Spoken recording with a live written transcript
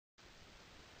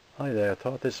Hi there, I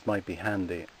thought this might be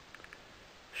handy.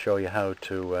 Show you how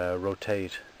to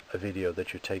rotate a video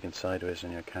that you've taken sideways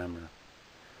on your camera.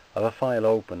 I have a file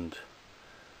opened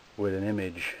with an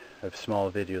image of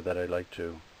small video that I'd like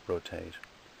to rotate.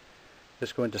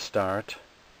 Just go into Start,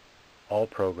 All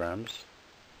Programs,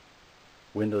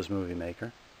 Windows Movie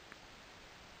Maker.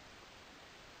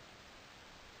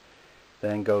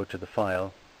 Then go to the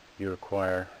file you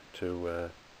require to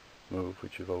move,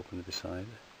 which you've opened beside.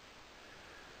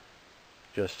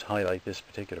 Just highlight this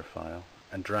particular file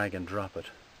and drag and drop it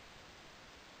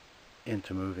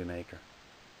into Movie Maker.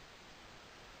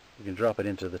 You can drop it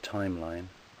into the timeline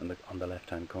on the left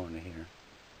hand corner here,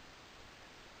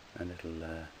 and it'll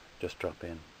just drop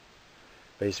in.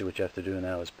 Basically what you have to do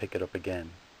now is pick it up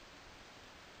again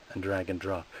and drag and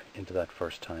drop into that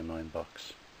first timeline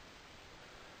box.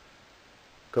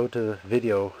 Go to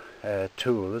Video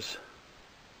Tools,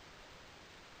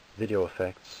 Video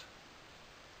Effects,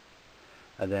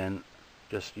 and then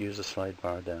just use the slide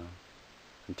bar down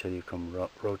until you come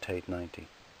rotate 90,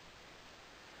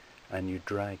 and you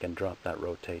drag and drop that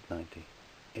rotate 90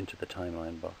 into the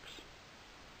timeline box,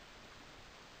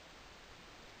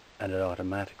 and it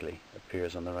automatically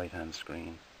appears on the right hand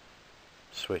screen,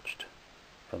 switched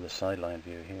from the sideline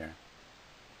view here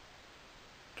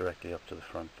directly up to the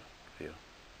front view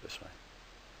this way.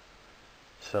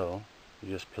 So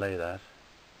you just play that,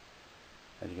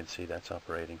 and you can see that's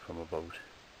operating from a boat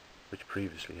which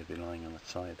previously had been lying on its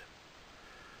side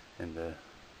in the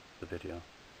video.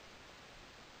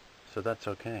 So that's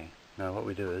okay. Now what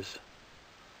we do is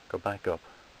go back up,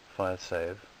 File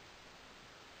Save,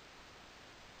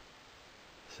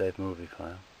 Save Movie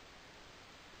File,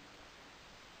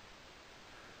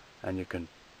 and you can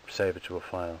save it to a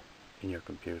file in your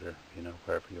computer,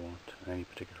 wherever you want, any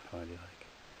particular file you like,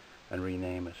 and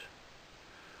rename it.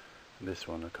 This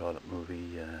one, I'll call it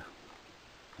Movie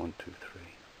 123,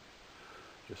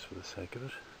 just for the sake of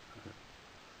it.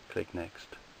 Click Next,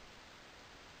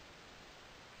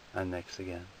 and Next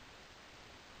again,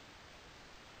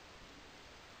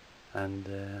 and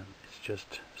it's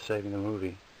just saving the movie.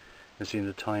 You can see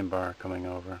the time bar coming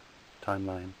over,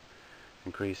 timeline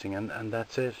increasing, and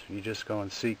that's it. You just go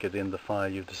and seek it in the file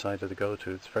you've decided to go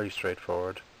to. It's very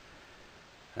straightforward,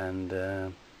 and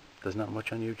there's not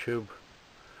much on YouTube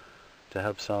to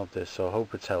help solve this, so I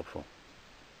hope it's helpful.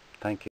 Thank you.